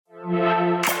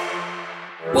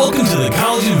Welcome to the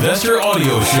College Investor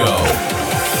Audio Show,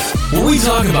 where we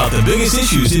talk about the biggest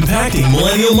issues impacting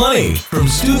millennial money, from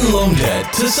student loan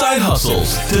debt to side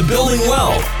hustles to building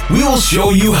wealth. We will show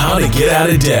you how to get out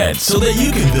of debt so that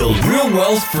you can build real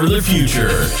wealth for the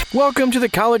future. Welcome to the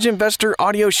College Investor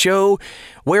Audio Show,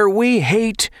 where we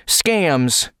hate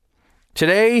scams.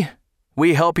 Today,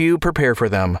 we help you prepare for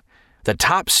them. The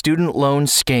top student loan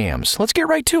scams. Let's get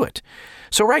right to it.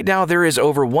 So right now, there is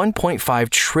over $1.5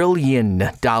 trillion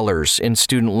in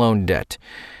student loan debt.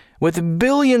 With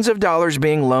billions of dollars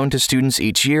being loaned to students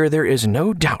each year, there is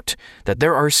no doubt that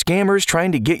there are scammers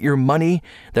trying to get your money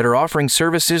that are offering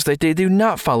services that they do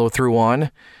not follow through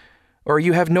on, or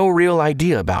you have no real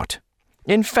idea about.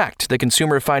 In fact, the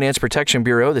Consumer Finance Protection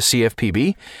Bureau, the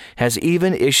CFPB, has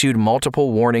even issued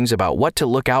multiple warnings about what to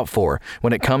look out for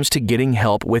when it comes to getting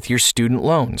help with your student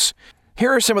loans.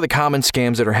 Here are some of the common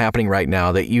scams that are happening right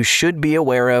now that you should be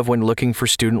aware of when looking for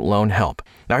student loan help.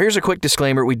 Now, here's a quick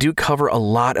disclaimer. We do cover a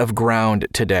lot of ground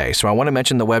today, so I want to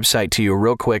mention the website to you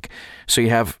real quick so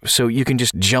you can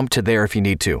just jump to there if you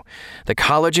need to.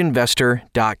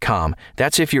 thecollegeinvestor.com.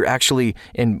 That's if you're actually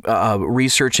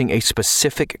researching a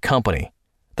specific company.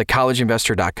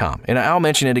 thecollegeinvestor.com. And I'll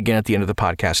mention it again at the end of the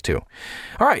podcast too.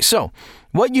 All right, so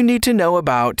what you need to know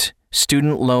about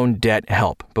student loan debt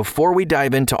help. Before we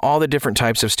dive into all the different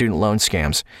types of student loan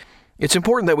scams, it's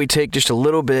important that we take just a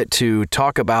little bit to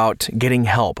talk about getting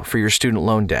help for your student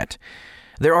loan debt.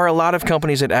 There are a lot of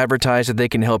companies that advertise that they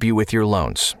can help you with your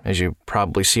loans, as you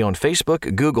probably see on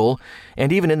Facebook, Google,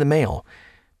 and even in the mail.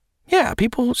 Yeah,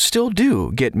 people still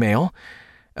do get mail.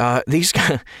 These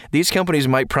companies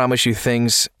might promise you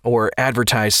things or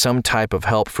advertise some type of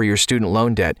help for your student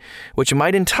loan debt, which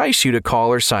might entice you to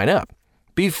call or sign up.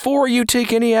 Before you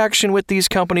take any action with these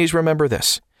companies, remember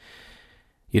this.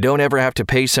 You don't ever have to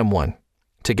pay someone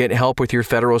to get help with your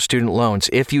federal student loans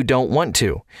if you don't want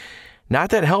to. Not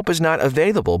that help is not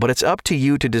available, but it's up to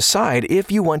you to decide if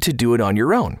you want to do it on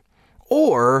your own.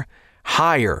 Or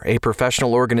hire a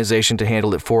professional organization to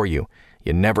handle it for you.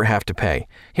 You never have to pay.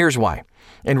 Here's why.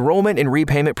 Enrollment in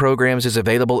repayment programs is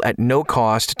available at no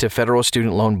cost to federal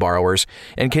student loan borrowers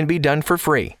and can be done for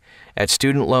free at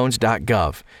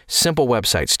studentloans.gov. Simple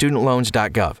website,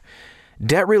 studentloans.gov.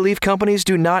 Debt relief companies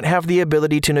do not have the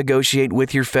ability to negotiate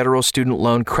with your federal student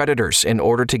loan creditors in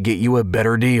order to get you a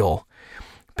better deal.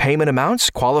 Payment amounts,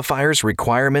 qualifiers,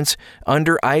 requirements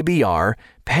under IBR,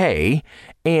 pay,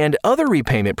 and other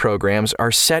repayment programs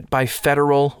are set by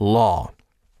federal law.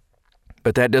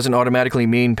 But that doesn't automatically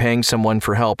mean paying someone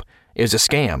for help is a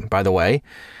scam, by the way.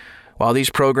 While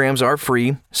these programs are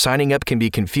free, signing up can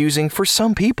be confusing for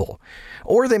some people,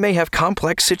 or they may have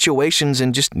complex situations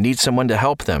and just need someone to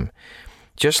help them.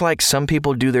 Just like some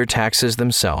people do their taxes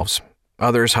themselves,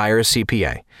 others hire a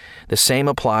CPA. The same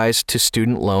applies to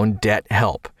student loan debt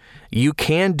help. You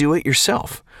can do it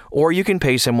yourself, or you can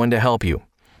pay someone to help you.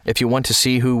 If you want to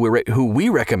see who we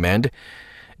recommend,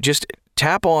 just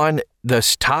tap on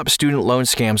the Top Student Loan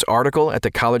Scams article at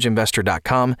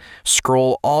thecollegeinvestor.com.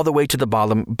 Scroll all the way to the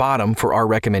bottom for our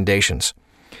recommendations.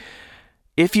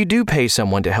 If you do pay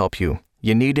someone to help you,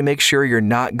 you need to make sure you're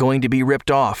not going to be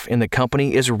ripped off and the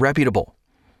company is reputable.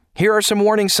 Here are some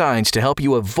warning signs to help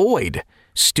you avoid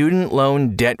student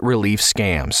loan debt relief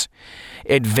scams.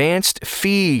 Advanced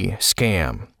fee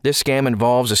scam. This scam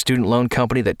involves a student loan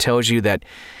company that tells you that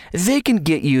they can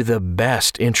get you the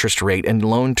best interest rate and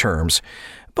loan terms,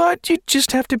 but you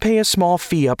just have to pay a small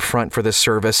fee up front for this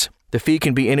service. The fee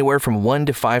can be anywhere from 1%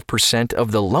 to 5%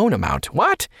 of the loan amount.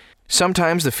 What?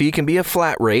 Sometimes the fee can be a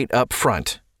flat rate up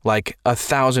front, like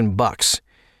 $1,000.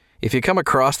 If you come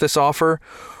across this offer,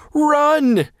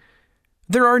 run!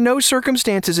 There are no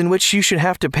circumstances in which you should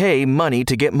have to pay money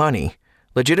to get money.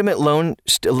 Legitimate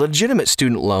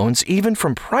student loans, even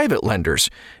from private lenders,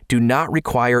 do not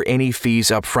require any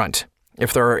fees up front.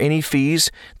 If there are any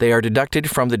fees, they are deducted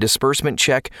from the disbursement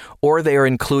check or they are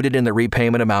included in the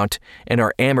repayment amount and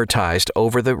are amortized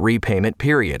over the repayment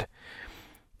period.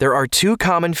 There are two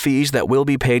common fees that will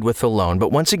be paid with the loan,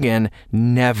 but once again,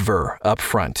 never up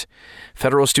front.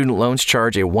 Federal student loans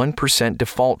charge a 1%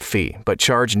 default fee, but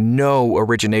charge no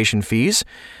origination fees.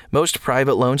 Most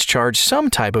private loans charge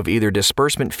some type of either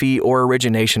disbursement fee or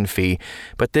origination fee,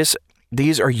 but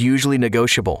these are usually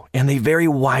negotiable, and they vary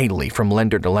widely from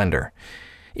lender to lender.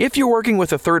 If you're working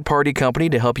with a third-party company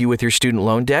to help you with your student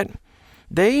loan debt,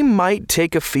 they might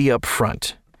take a fee up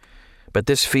front. But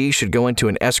this fee should go into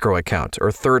an escrow account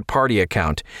or third-party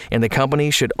account, and the company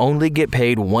should only get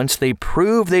paid once they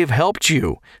prove they've helped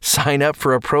you sign up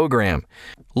for a program.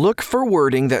 Look for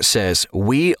wording that says,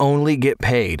 "We only get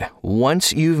paid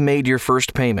once you've made your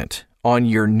first payment on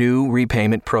your new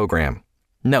repayment program."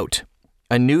 Note,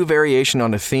 A new variation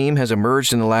on a theme has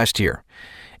emerged in the last year.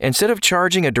 Instead of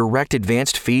charging a direct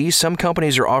advanced fee, some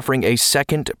companies are offering a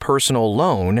second personal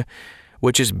loan,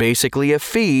 which is basically a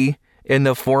fee in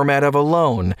the format of a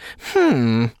loan.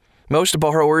 Most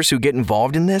borrowers who get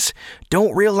involved in this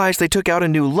don't realize they took out a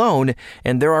new loan,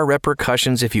 and there are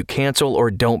repercussions if you cancel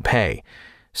or don't pay,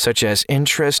 such as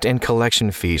interest and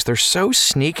collection fees. They're so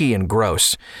sneaky and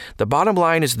gross. The bottom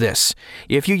line is this: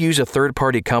 if you use a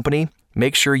third-party company,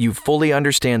 make sure you fully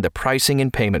understand the pricing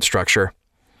and payment structure.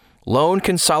 Loan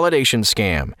consolidation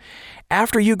scam.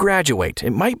 After you graduate,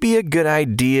 it might be a good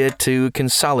idea to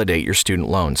consolidate your student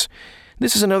loans.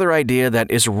 This is another idea that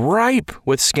is ripe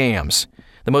with scams.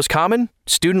 The most common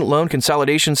student loan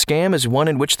consolidation scam is one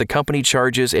in which the company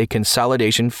charges a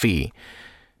consolidation fee,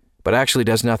 but actually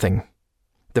does nothing.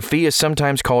 The fee is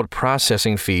sometimes called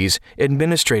processing fees,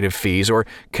 administrative fees, or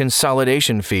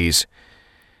consolidation fees.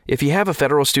 If you have a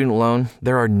federal student loan,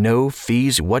 there are no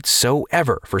fees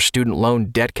whatsoever for student loan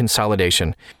debt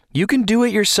consolidation. You can do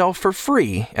it yourself for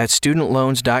free at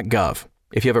studentloans.gov.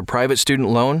 If you have a private student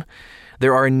loan,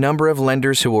 there are a number of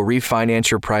lenders who will refinance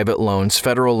your private loans,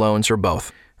 federal loans, or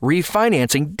both.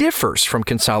 Refinancing differs from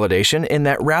consolidation in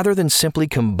that rather than simply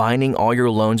combining all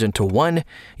your loans into one,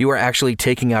 you are actually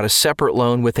taking out a separate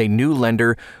loan with a new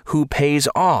lender who pays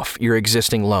off your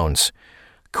existing loans.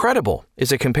 Credible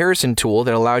is a comparison tool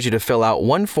that allows you to fill out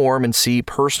one form and see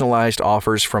personalized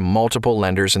offers from multiple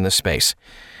lenders in the space.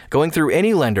 Going through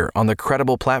any lender on the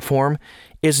Credible platform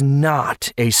is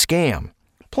not a scam.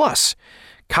 Plus,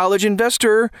 College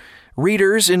Investor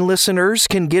readers and listeners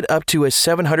can get up to a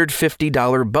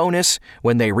 $750 bonus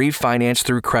when they refinance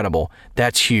through Credible.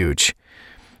 That's huge.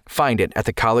 Find it at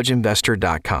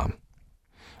thecollegeinvestor.com.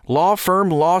 Law firm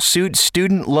lawsuit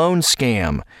student loan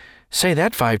scam. Say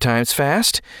that 5 times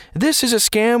fast. This is a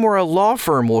scam where a law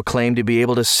firm will claim to be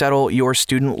able to settle your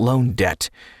student loan debt.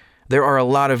 There are a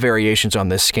lot of variations on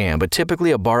this scam, but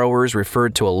typically a borrower is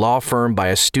referred to a law firm by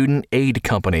a student aid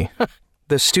company.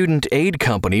 The student aid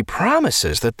company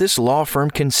promises that this law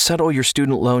firm can settle your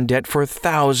student loan debt for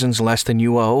thousands less than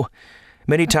you owe.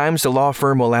 Many times the law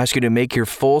firm will ask you to make your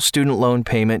full student loan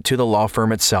payment to the law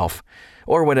firm itself,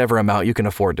 or whatever amount you can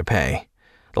afford to pay.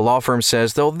 The law firm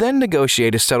says they'll then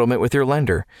negotiate a settlement with your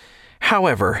lender.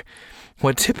 However,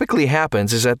 what typically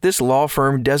happens is that this law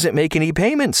firm doesn't make any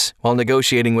payments while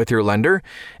negotiating with your lender.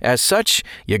 As such,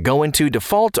 you go into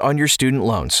default on your student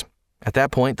loans. At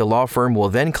that point, the law firm will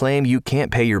then claim you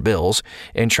can't pay your bills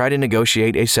and try to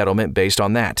negotiate a settlement based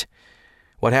on that.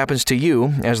 What happens to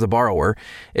you, as the borrower,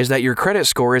 is that your credit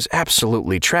score is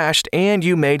absolutely trashed and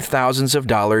you made thousands of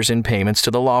dollars in payments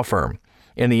to the law firm.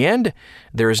 In the end,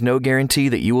 there is no guarantee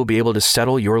that you will be able to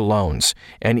settle your loans.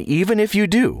 And even if you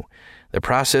do, the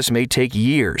process may take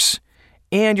years,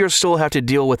 and you'll still have to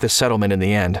deal with the settlement in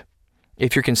the end.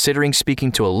 If you're considering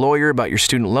speaking to a lawyer about your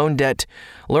student loan debt,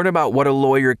 learn about what a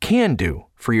lawyer can do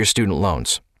for your student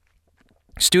loans.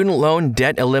 Student loan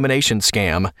debt elimination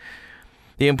scam.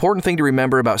 The important thing to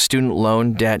remember about student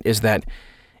loan debt is that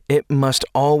it must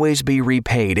always be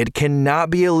repaid. It cannot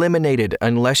be eliminated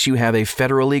unless you have a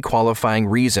federally qualifying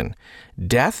reason.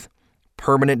 Death,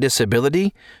 permanent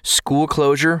disability, school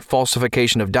closure,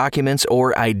 falsification of documents,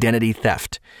 or identity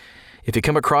theft. If you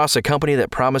come across a company that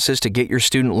promises to get your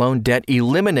student loan debt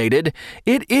eliminated,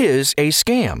 it is a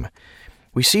scam.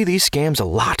 We see these scams a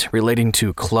lot relating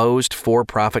to closed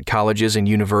for-profit colleges and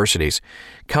universities.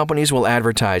 Companies will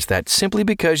advertise that simply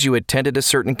because you attended a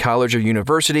certain college or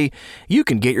university, you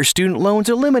can get your student loans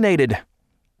eliminated.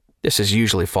 This is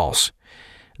usually false.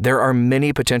 There are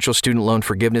many potential student loan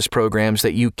forgiveness programs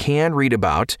that you can read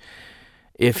about.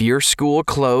 If your school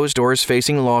closed or is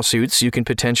facing lawsuits, you can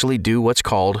potentially do what's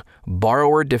called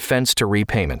borrower defense to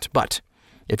repayment. But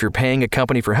if you're paying a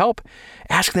company for help,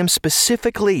 ask them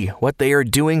specifically what they are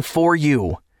doing for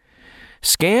you.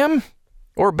 Scam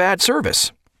or bad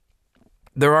service?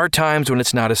 There are times when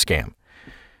it's not a scam.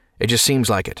 It just seems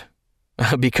like it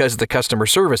because the customer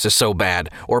service is so bad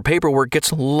or paperwork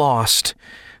gets lost.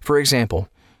 For example,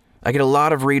 I get a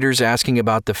lot of readers asking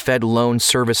about the Fed loan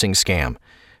servicing scam.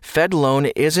 Fed loan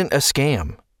isn't a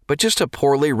scam, but just a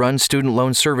poorly run student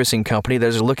loan servicing company that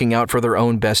is looking out for their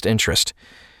own best interest.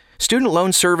 Student loan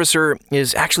servicer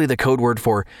is actually the code word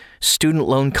for student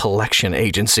loan collection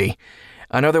agency.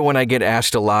 Another one I get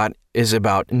asked a lot is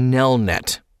about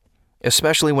Nelnet,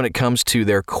 especially when it comes to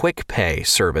their Quick Pay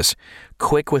service.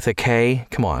 Quick with a K,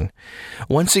 come on.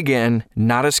 Once again,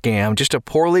 not a scam, just a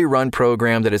poorly run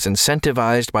program that is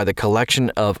incentivized by the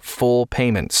collection of full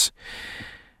payments.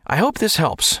 I hope this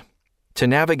helps to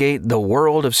navigate the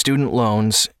world of student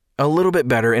loans a little bit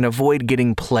better and avoid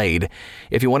getting played.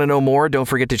 If you want to know more, don't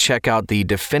forget to check out the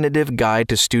Definitive Guide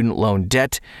to Student Loan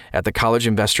Debt at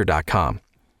thecollegeinvestor.com.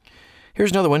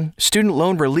 Here's another one. Student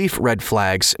loan relief red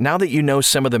flags. Now that you know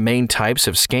some of the main types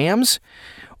of scams,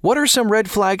 what are some red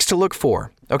flags to look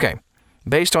for? Okay.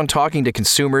 Based on talking to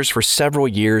consumers for several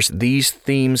years, these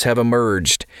themes have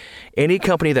emerged. Any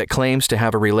company that claims to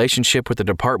have a relationship with the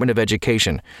Department of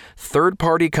Education,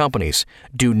 third-party companies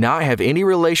do not have any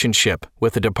relationship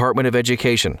with the Department of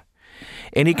Education.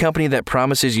 Any company that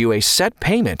promises you a set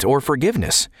payment or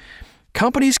forgiveness.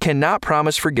 Companies cannot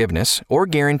promise forgiveness or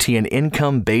guarantee an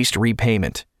income-based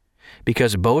repayment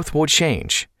because both will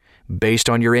change based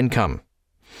on your income.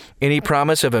 Any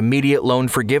promise of immediate loan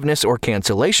forgiveness or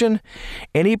cancellation,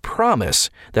 any promise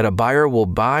that a buyer will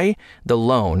buy the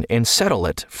loan and settle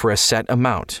it for a set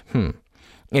amount.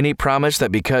 Any promise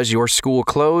that because your school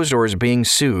closed or is being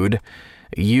sued,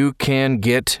 you can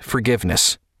get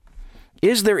forgiveness.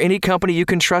 Is there any company you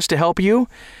can trust to help you?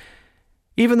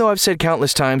 Even though I've said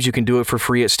countless times you can do it for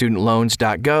free at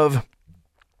studentloans.gov,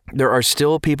 there are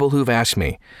still people who've asked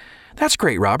me, "That's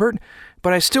great, Robert,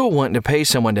 but I still want to pay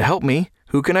someone to help me.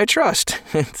 Who can I trust?"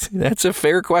 That's a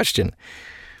fair question.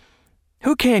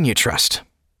 Who can you trust?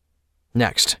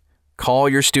 Next, call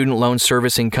your student loan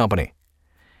servicing company.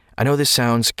 I know this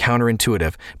sounds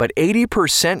counterintuitive, but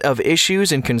 80% of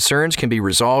issues and concerns can be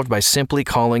resolved by simply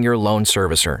calling your loan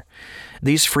servicer.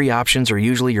 These free options are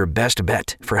usually your best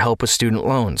bet for help with student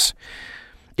loans.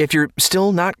 If you're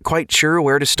still not quite sure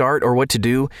where to start or what to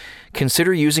do,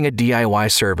 consider using a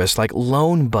DIY service like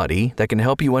Loan Buddy that can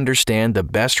help you understand the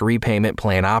best repayment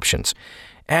plan options,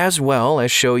 as well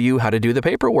as show you how to do the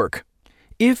paperwork.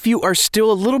 If you are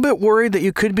still a little bit worried that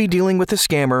you could be dealing with a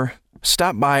scammer,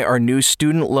 stop by our new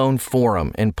student loan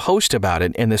forum and post about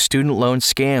it in the student loan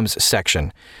scams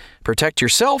section. Protect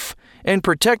yourself and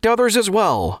protect others as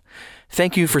well.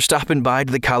 Thank you for stopping by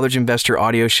to the College Investor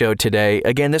Audio Show today.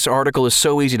 Again, this article is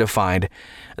so easy to find.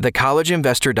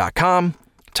 thecollegeinvestor.com,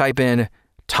 type in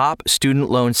top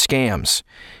student loan scams,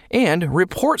 and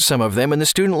report some of them in the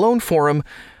student loan forum.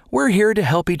 We're here to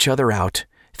help each other out.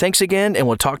 Thanks again, and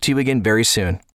we'll talk to you again very soon.